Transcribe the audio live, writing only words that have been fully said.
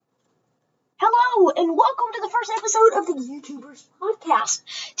and welcome to the first episode of the YouTubers podcast.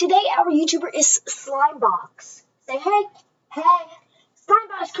 Today, our YouTuber is Slimebox. Say hey. Hey.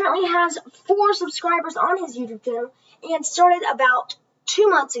 Slimebox currently has 4 subscribers on his YouTube channel and started about 2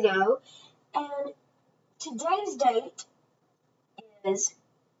 months ago. And today's date is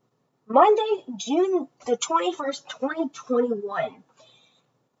Monday, June the 21st, 2021.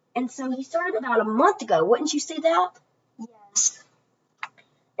 And so he started about a month ago. Wouldn't you say that? Yes.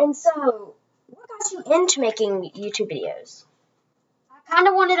 And so, what got you into making YouTube videos? I kind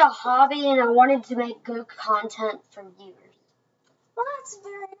of wanted a hobby and I wanted to make good content for viewers. Well, that's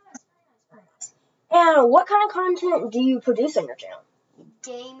very nice, very nice. And what kind of content do you produce on your channel?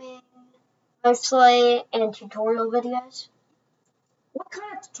 Gaming, mostly, and tutorial videos. What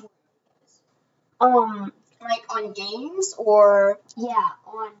kind of tutorial videos? Like on games or? Yeah,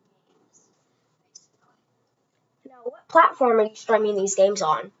 on games, basically. Now, what platform are you streaming these games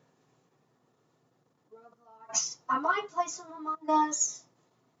on? Roblox. I might play some Among Us.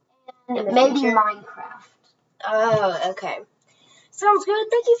 And the maybe future? Minecraft. Oh, okay. Sounds good.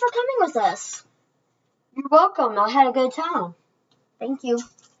 Thank you for coming with us. You're welcome. I had a good time. Thank you.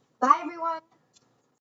 Bye, everyone.